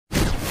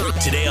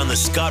Today on the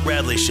Scott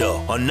Radley Show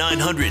on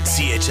 900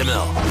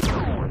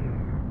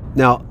 CHML.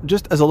 Now,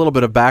 just as a little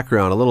bit of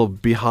background, a little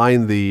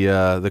behind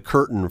the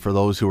curtain for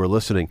those who are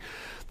listening,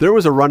 there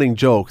was a running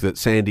joke that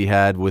Sandy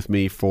had with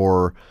me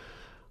for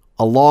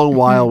a long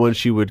while when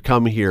she would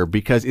come here,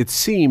 because it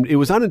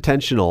was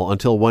unintentional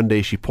until one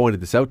day she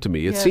pointed this out to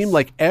me. It seemed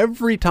like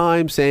every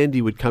time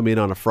Sandy would come in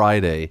on a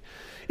Friday,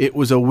 it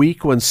was a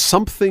week when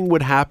something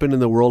would happen in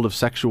the world of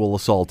sexual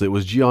assault. It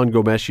was Gian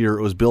Gomeshier,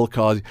 it was Bill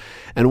Cosby.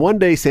 And one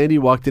day Sandy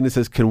walked in and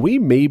says, "Can we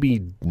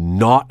maybe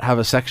not have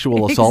a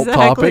sexual assault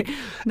topic?"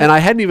 And I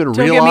hadn't even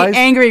realized. Don't get me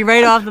angry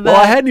right off the bat.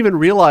 Well, I hadn't even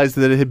realized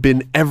that it had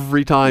been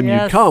every time you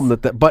come.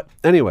 But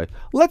anyway,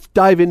 let's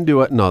dive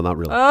into it. No, not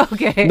really.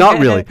 Okay. Not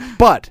really.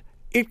 But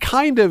it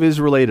kind of is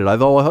related.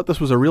 Although I thought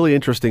this was a really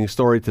interesting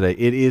story today.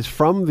 It is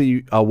from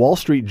the Wall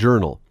Street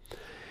Journal.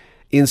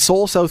 In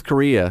Seoul, South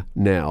Korea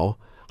now,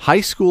 high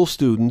school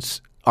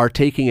students are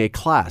taking a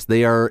class.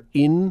 They are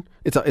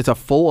it's a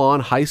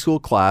full-on high school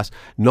class,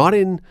 not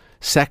in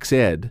sex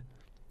ed.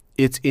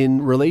 It's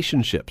in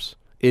relationships.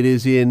 It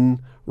is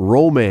in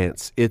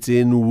romance. It's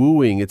in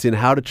wooing. It's in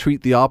how to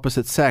treat the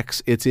opposite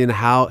sex. It's in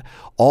how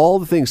all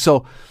the things.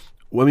 So,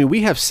 I mean,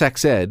 we have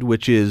sex ed,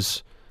 which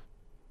is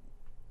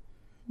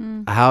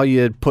how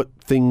you put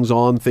things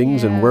on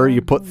things and where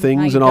you put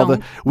things and all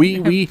that.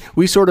 We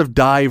sort of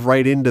dive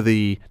right into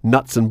the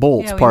nuts and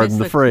bolts, pardon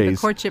the phrase.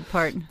 The courtship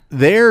part.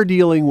 They're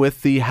dealing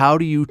with the how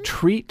do you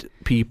treat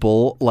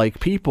people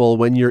like people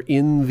when you're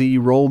in the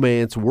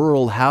romance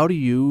world? How do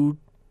you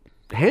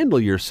handle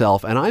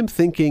yourself? And I'm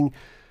thinking,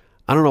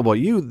 I don't know about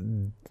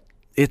you,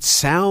 it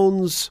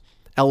sounds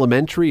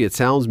elementary. It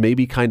sounds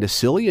maybe kind of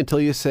silly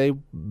until you say,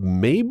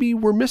 maybe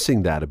we're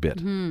missing that a bit.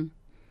 Mm-hmm.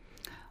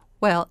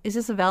 Well, is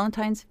this a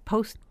Valentine's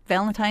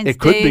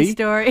Day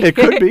story? It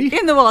could be.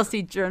 In the Wall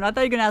Street Journal. I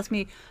thought you were going to ask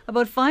me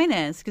about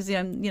finance, because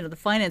I'm, the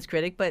finance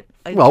critic. But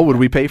would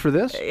we pay for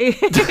this?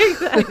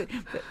 Exactly.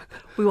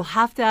 We will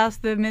have to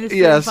ask the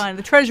Minister of Finance,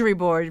 the Treasury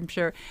Board, I'm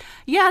sure.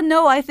 Yeah,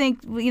 no, I think,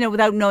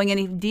 without knowing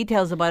any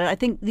details about it, I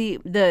think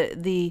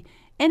the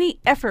any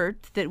effort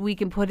that we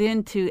can put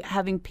into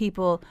having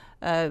people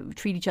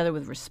treat each other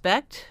with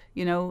respect,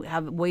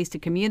 have ways to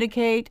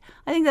communicate,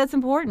 I think that's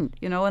important,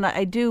 and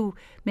I do,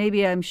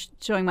 maybe I'm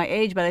showing my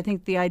age, but I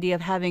think the idea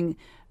of having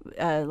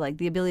like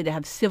the ability to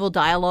have civil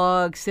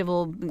dialogue,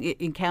 civil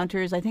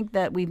encounters, I think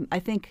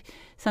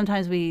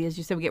sometimes we, as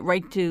you said, we get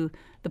right to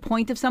the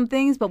point of some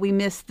things, but we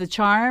miss the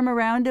charm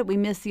around it. We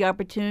miss the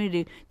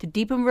opportunity to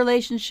deepen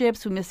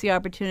relationships. We miss the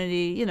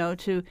opportunity,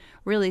 to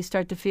really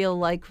start to feel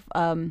like,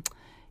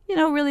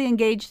 really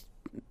engage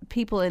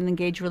people and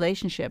engage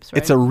relationships.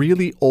 Right? It's a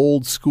really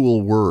old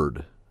school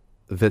word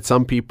that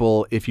some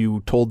people, if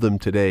you told them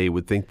today,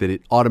 would think that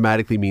it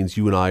automatically means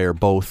you and I are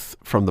both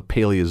from the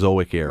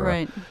Paleozoic era.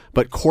 Right.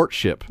 But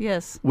courtship,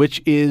 yes,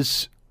 which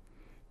is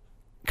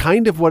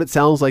kind of what it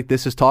sounds like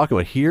this is talking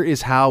about. Here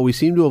is how we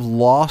seem to have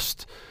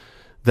lost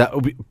that.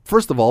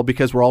 First of all,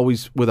 because we're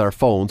always with our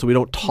phones, so we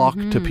don't talk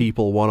to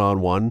people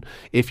one-on-one.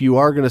 If you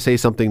are going to say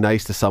something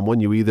nice to someone,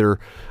 you either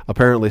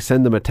apparently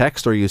send them a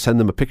text or you send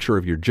them a picture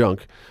of your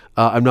junk.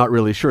 I'm not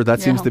really sure.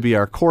 That seems to be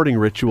our courting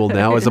ritual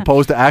now, as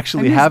opposed to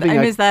actually having. I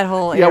miss that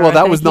whole era. Yeah, well,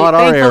 that was not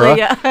our era.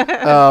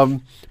 Yeah.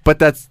 But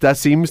that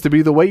seems to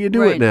be the way you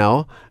do it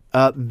now.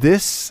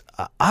 This,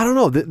 I don't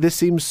know. This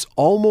seems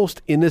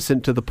almost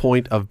innocent to the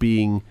point of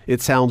being.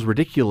 It sounds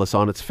ridiculous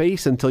on its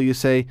face until you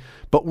say,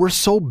 "But we're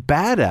so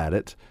bad at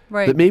it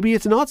that maybe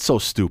it's not so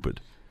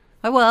stupid."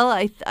 Well,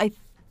 I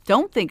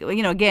don't think,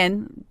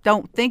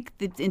 don't think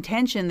the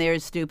intention there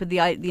is stupid.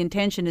 The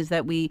intention is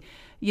that we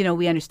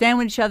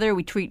understand each other,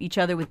 we treat each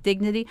other with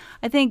dignity.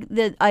 I think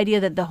the idea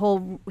that the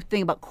whole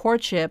thing about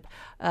courtship,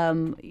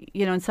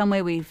 in some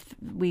way we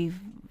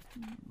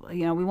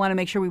want to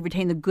make sure we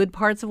retain the good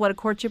parts of what a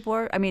courtship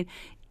were. I mean,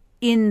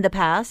 in the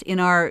past, in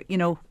our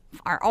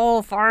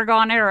all far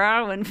gone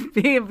era, when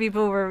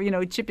people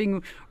were,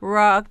 chipping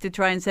rock to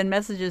try and send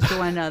messages to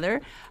one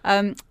another,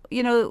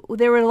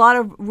 there were a lot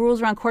of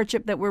rules around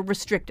courtship that were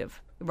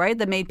restrictive, right?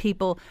 That made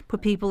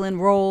put people in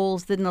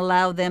roles, didn't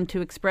allow them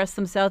to express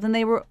themselves, and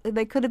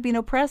they could have been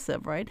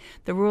oppressive, right?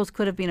 The rules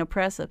could have been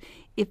oppressive.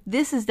 If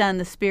this is done in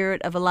the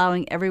spirit of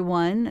allowing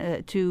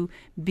everyone to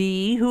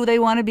be who they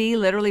want to be,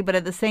 literally, but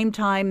at the same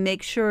time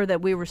make sure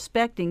that we're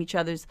respecting each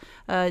other's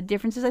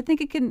differences, I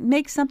think it can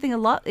make something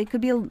it could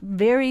be a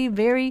very,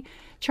 very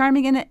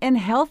charming and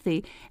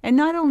healthy, and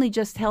not only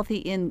just healthy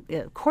in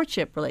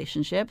courtship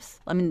relationships.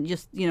 I mean,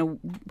 just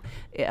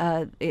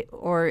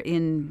or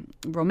in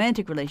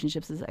romantic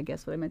relationships is, I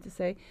guess, what I meant to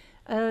say.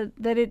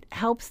 That it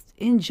helps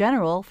in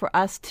general for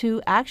us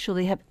to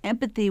actually have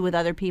empathy with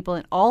other people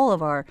in all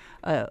of our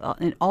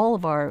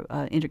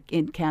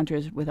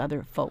encounters with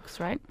other folks,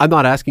 right? I'm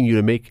not asking you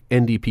to make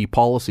NDP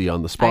policy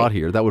on the spot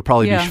here. That would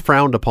probably be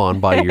frowned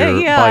upon by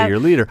your by your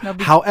leader.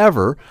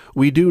 However,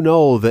 we do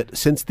know that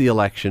since the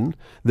election,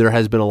 there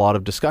has been a lot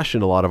of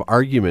discussion, a lot of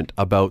argument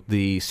about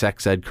the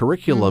sex ed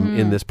curriculum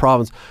in this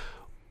province.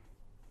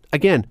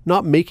 Again,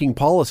 not making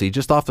policy,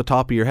 just off the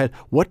top of your head,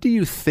 what do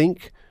you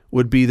think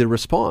would be the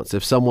response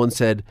if someone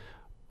said,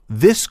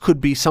 this could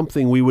be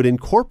something we would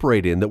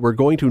incorporate in, that we're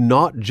going to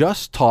not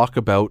just talk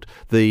about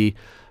the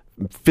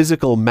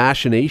physical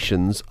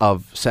machinations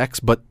of sex,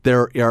 but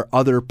there are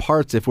other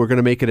parts if we're going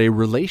to make it a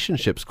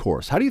relationships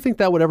course. How do you think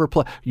that would ever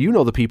play? You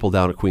know the people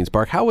down at Queen's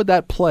Park. How would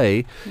that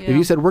play if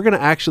you said we're going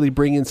to actually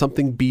bring in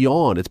something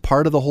beyond? It's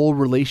part of the whole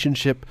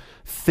relationship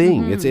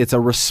thing. It's a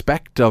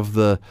respect of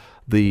the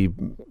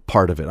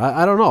part of it.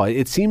 I don't know.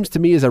 It seems to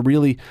me as a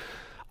really,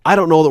 I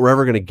don't know that we're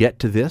ever going to get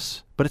to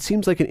this, but it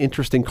seems like an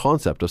interesting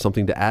concept of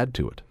something to add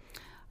to it.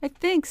 I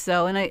think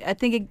so. And I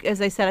think, as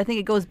I said, I think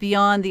it goes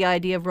beyond the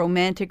idea of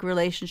romantic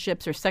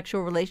relationships or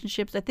sexual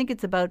relationships. I think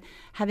it's about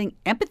having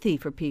empathy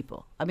for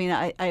people. I mean,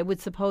 I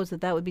would suppose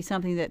that would be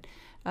something that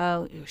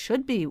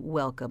should be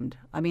welcomed.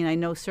 I mean, I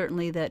know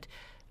certainly that,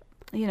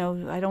 I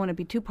don't want to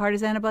be too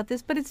partisan about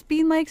this, but it's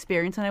been my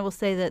experience, and I will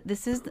say that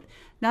this is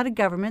not a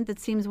government that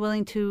seems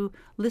willing to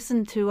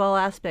listen to all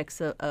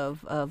aspects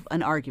of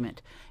an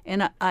argument.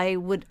 And I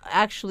would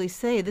actually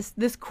say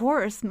this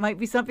course might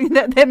be something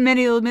that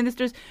many of the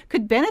ministers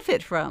could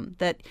benefit from,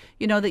 that,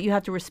 that you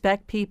have to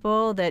respect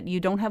people, that you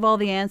don't have all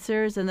the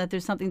answers, and that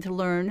there's something to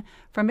learn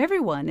from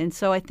everyone. And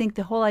so I think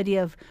the whole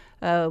idea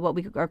of what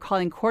we are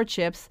calling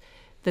courtships,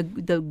 the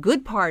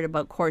good part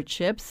about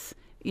courtships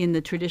in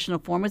the traditional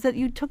form was that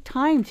you took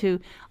time to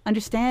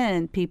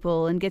understand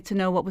people and get to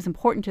know what was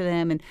important to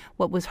them and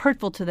what was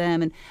hurtful to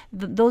them. And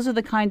those are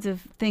the kinds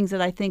of things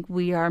that I think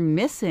we are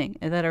missing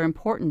and that are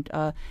important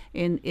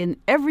in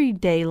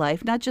everyday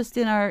life, not just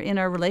in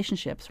our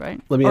relationships, right?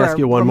 Let me ask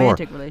you one more.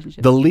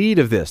 Relationships. The lead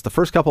of this, the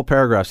first couple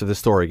paragraphs of this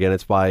story, again,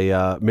 it's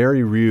by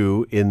Mary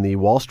Ryu in the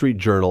Wall Street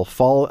Journal,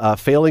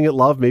 Failing at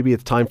Love, Maybe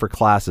It's Time for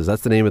Classes.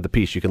 That's the name of the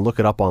piece. You can look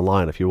it up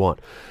online if you want.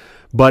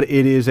 But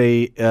it is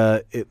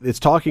it's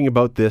talking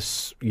about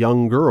this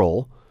young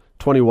girl,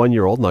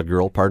 21-year-old, not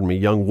girl, pardon me,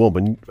 young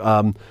woman.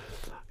 And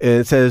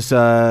it says,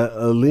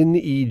 Lin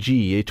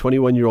E.G., a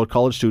 21-year-old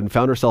college student,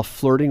 found herself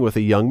flirting with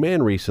a young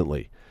man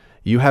recently.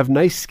 You have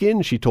nice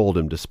skin, she told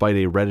him, despite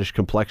a reddish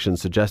complexion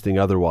suggesting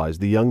otherwise.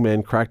 The young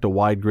man cracked a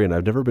wide grin.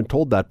 I've never been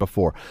told that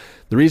before.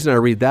 The reason I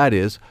read that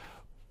is,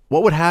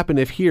 what would happen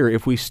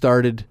if we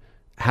started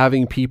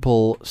having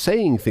people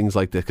saying things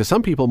like this? Because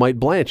some people might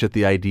blanch at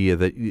the idea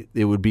that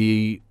it would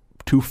be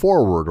too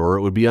forward or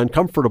it would be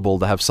uncomfortable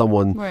to have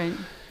someone. Right.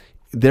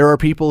 There are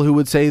people who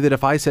would say that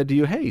if I said to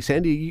you, hey,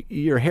 Sandy,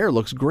 your hair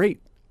looks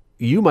great,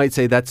 you might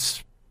say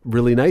that's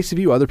really nice of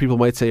you. Other people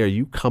might say, are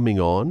you coming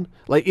on?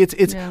 Like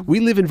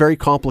we live in very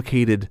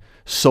complicated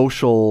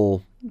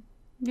social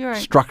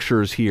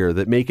structures here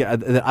that make it,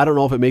 I don't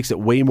know if it makes it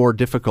way more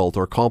difficult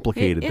or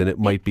complicated than it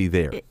might be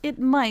there. It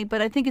might,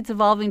 but I think it's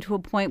evolving to a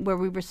point where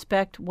we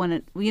respect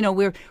we're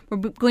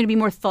going to be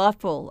more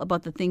thoughtful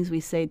about the things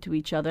we say to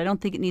each other. I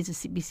don't think it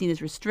needs to be seen as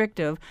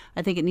restrictive.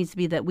 I think it needs to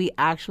be that we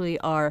actually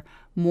are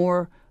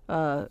more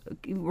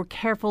we're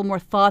careful, more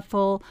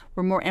thoughtful,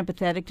 we're more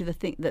empathetic to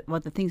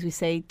the things we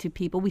say to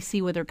people. We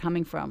see where they're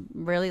coming from,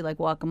 really, like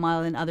walk a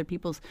mile in other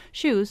people's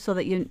shoes so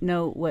that you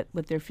know what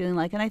they're feeling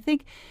like. And I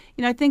think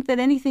that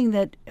anything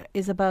that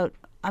is about,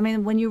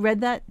 when you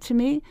read that to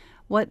me,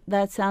 what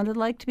that sounded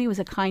like to me was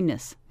a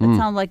kindness. It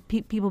sounded like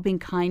people being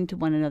kind to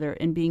one another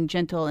and being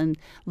gentle and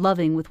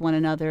loving with one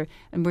another,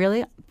 and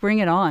really bring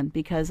it on,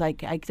 because I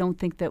don't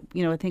think that,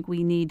 I think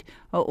we need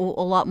a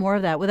lot more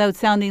of that without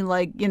sounding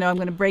like, I'm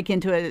going to break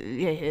into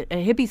a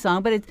hippie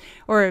song, but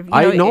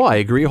I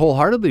agree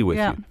wholeheartedly with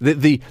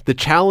you. The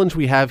challenge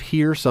we have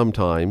here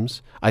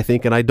sometimes, I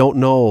think, and I don't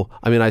know,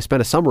 I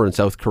spent a summer in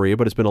South Korea,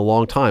 but it's been a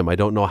long time. I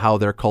don't know how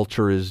their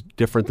culture is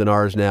different than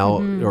ours now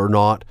or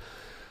not.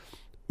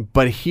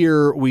 But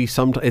here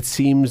it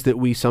seems that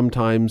we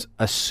sometimes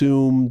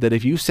assume that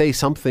if you say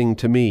something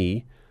to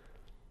me,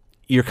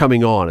 you're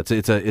coming on.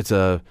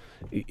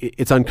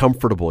 It's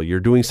uncomfortable. You're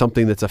doing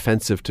something that's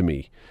offensive to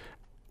me.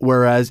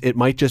 Whereas it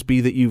might just be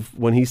that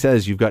when he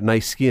says you've got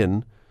nice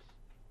skin,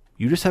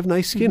 you just have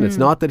nice skin. It's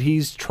not that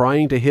he's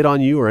trying to hit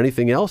on you or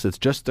anything else. It's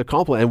just a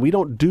compliment. And we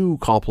don't do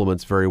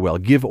compliments very well,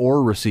 give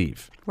or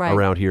receive,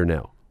 around here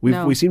now.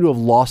 We seem to have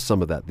lost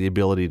some of that, the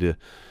ability to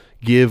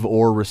give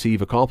or receive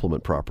a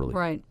compliment properly.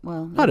 Right.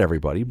 Well, not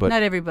everybody, but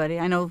not everybody.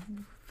 I know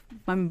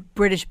I'm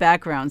British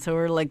background, so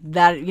we're like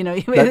that.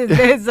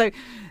 It's like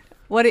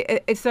what.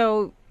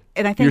 So,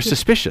 and I think you're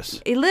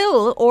suspicious a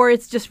little, or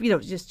it's just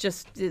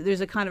just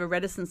there's a kind of a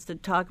reticence to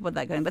talk about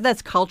that kind. But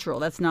that's cultural.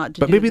 That's not.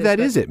 But maybe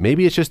that is it.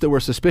 Maybe it's just that we're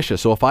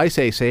suspicious. So if I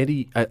say,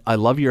 Sandy, I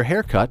love your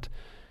haircut,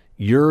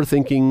 you're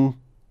thinking,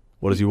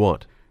 what does he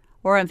want?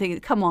 Or I'm thinking,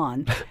 come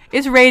on,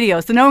 it's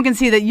radio, so no one can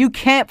see that you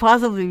can't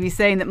possibly be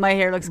saying that my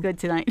hair looks good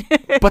tonight.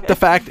 But the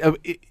fact,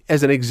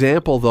 as an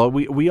example, though,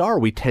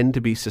 we tend to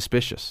be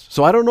suspicious.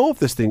 So I don't know if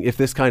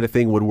this kind of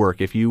thing would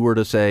work. If you were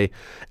to say,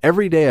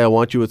 every day I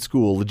want you at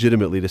school,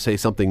 legitimately, to say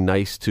something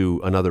nice to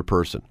another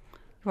person.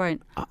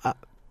 Right.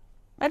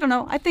 I don't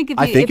know. I think it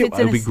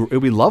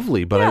would be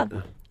lovely, but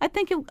I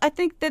think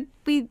that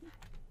we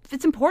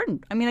it's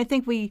important. I mean,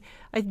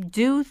 I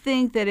do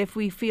think that if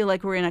we feel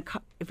like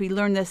if we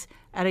learn this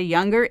at a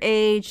younger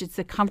age, it's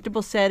a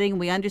comfortable setting.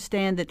 We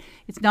understand that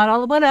it's not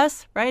all about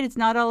us, right? It's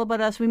not all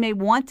about us. We may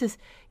want to,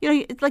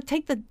 it's like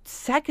take the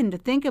second to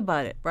think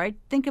about it, right?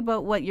 Think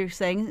about what you're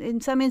saying. In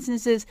some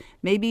instances,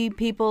 maybe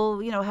people,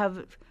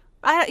 have.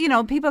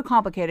 People are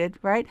complicated,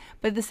 right?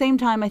 But at the same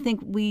time, I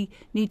think we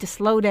need to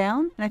slow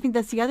down. And I think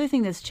that's the other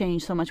thing that's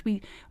changed so much.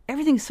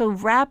 Everything's so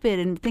rapid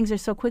and things are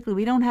so quickly.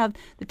 We don't have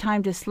the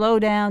time to slow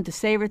down, to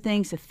savor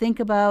things, to think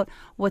about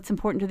what's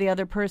important to the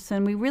other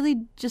person. We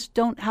really just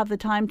don't have the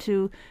time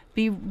to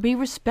be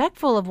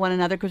respectful of one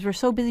another because we're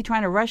so busy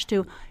trying to rush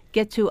to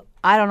get to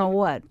I don't know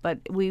what, but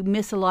we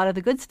miss a lot of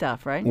the good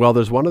stuff, right? Well,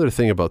 there's one other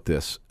thing about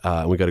this,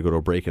 and we got to go to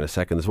a break in a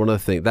second. There's one other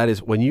thing. That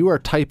is, when you are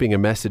typing a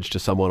message to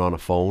someone on a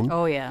phone,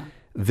 oh yeah,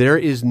 there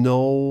is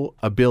no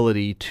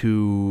ability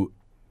to,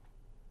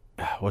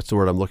 what's the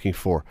word I'm looking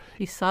for?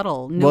 Be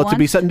subtle, nuanced. Well, to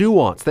be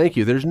nuanced. Thank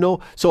you. There's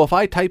no, so if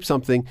I type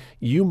something,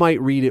 you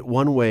might read it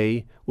one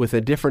way with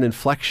a different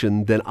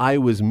inflection than I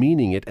was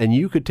meaning it, and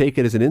you could take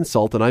it as an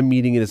insult, and I'm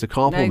meaning it as a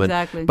compliment.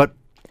 Exactly. But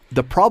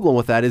the problem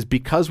with that is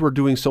because we're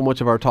doing so much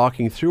of our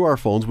talking through our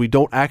phones, we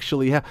don't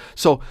actually have.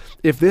 So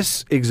if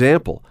this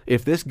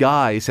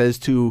guy says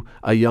to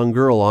a young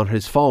girl on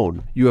his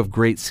phone, "You have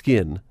great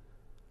skin,"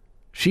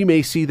 she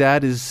may see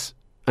that as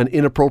an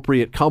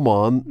inappropriate come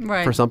on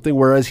for something,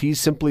 whereas he's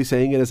simply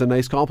saying it as a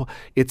nice compliment.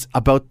 It's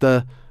about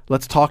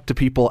let's talk to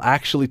people,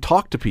 actually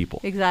talk to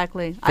people.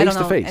 Exactly. I don't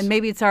know. Face to face. And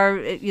maybe it's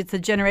a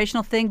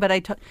generational thing, but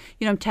I'm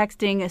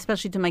texting,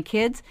 especially to my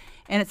kids,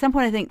 and at some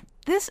point I think,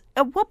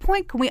 at what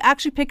point can we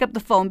actually pick up the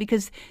phone?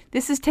 Because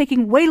this is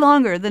taking way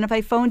longer than if I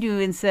phoned you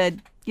and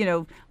said,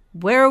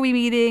 where are we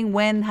meeting,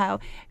 when, how?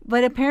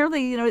 But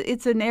apparently,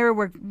 it's an era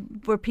where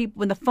people,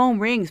 when the phone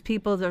rings,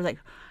 people are like,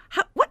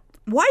 what?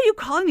 Why are you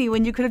calling me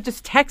when you could have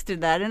just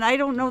texted that? And I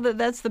don't know that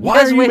that's the best way.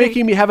 Why are you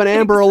making me have an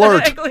Amber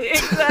Alert?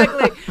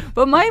 Exactly.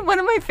 But one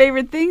of my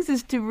favorite things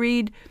is to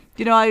read.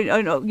 You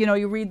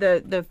read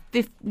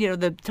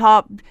the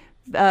top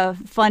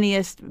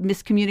funniest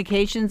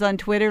miscommunications on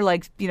Twitter.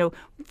 Like,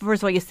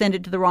 first of all, you send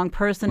it to the wrong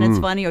person. It's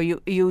funny, or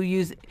you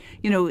use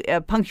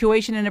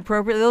punctuation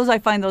inappropriately. I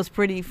find those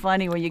pretty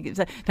funny when you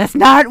say, that's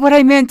not what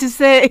I meant to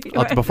say.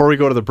 Before we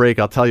go to the break,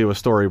 I'll tell you a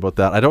story about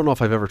that. I don't know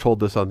if I've ever told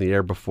this on the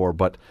air before,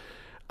 but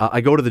I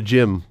go to the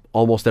gym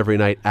almost every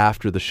night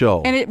after the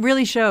show. And it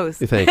really shows.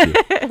 Thank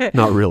you.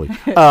 Not really.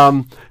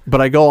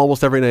 But I go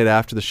almost every night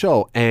after the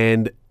show.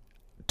 And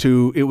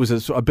it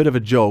was a bit of a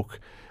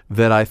joke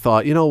that I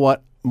thought, you know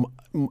what?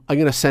 I'm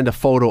going to send a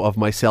photo of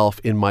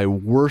myself in my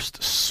worst,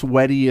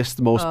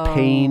 sweatiest, most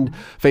pained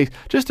face,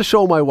 just to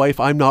show my wife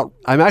I'm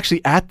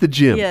actually at the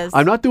gym. Yes.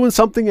 I'm not doing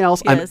something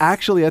else. Yes. I'm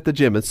actually at the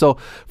gym. And so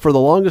for the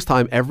longest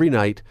time, every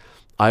night,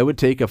 I would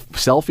take a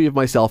selfie of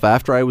myself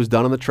after I was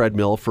done on the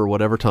treadmill for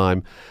whatever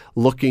time,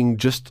 looking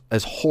just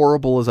as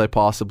horrible as I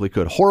possibly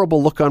could.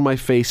 Horrible look on my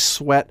face,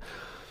 sweat.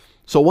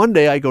 So one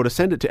day I go to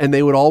send it to, and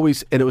they would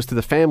always, and it was to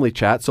the family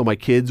chat, so my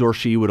kids or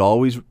she would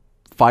always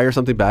fire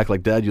something back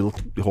like, "Dad, you look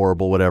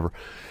horrible," whatever.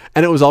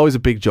 And it was always a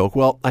big joke.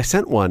 Well, I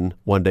sent one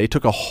day,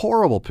 took a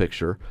horrible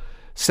picture,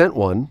 sent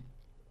one,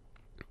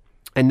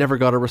 and never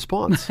got a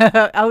response.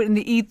 Out in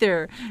the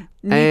ether.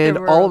 And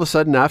all of a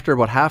sudden, after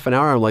about half an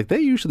hour, I'm like, they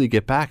usually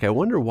get back. I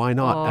wonder why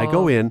not. I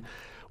go in.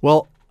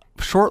 Well,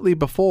 shortly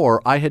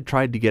before, I had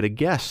tried to get a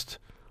guest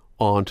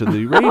onto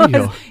the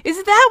radio.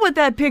 Is that what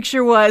that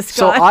picture was,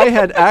 Scott? So I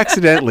had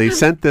accidentally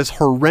sent this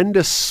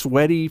horrendous,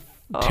 sweaty,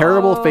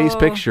 terrible face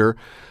picture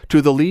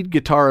to the lead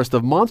guitarist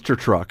of Monster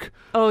Truck.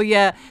 Oh,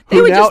 yeah.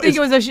 They would just think it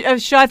was a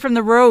shot from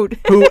the road.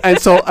 And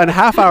a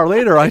half hour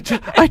later, I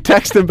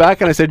text him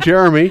back and I said,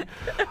 "Jeremy,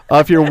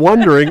 if you're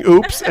wondering,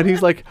 oops." And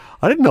he's like,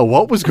 "I didn't know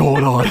what was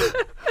going on."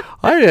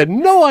 I had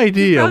no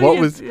idea what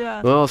was.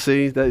 Yeah. Well,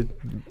 see.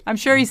 I'm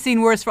sure he's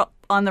seen worse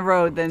on the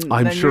road than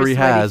I'm sure he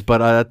has,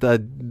 but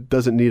that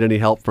doesn't need any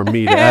help from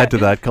me to add to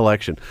that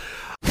collection.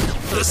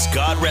 The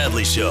Scott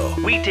Radley Show.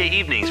 Weekday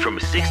evenings from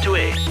 6 to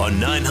 8 on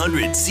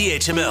 900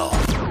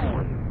 CHML.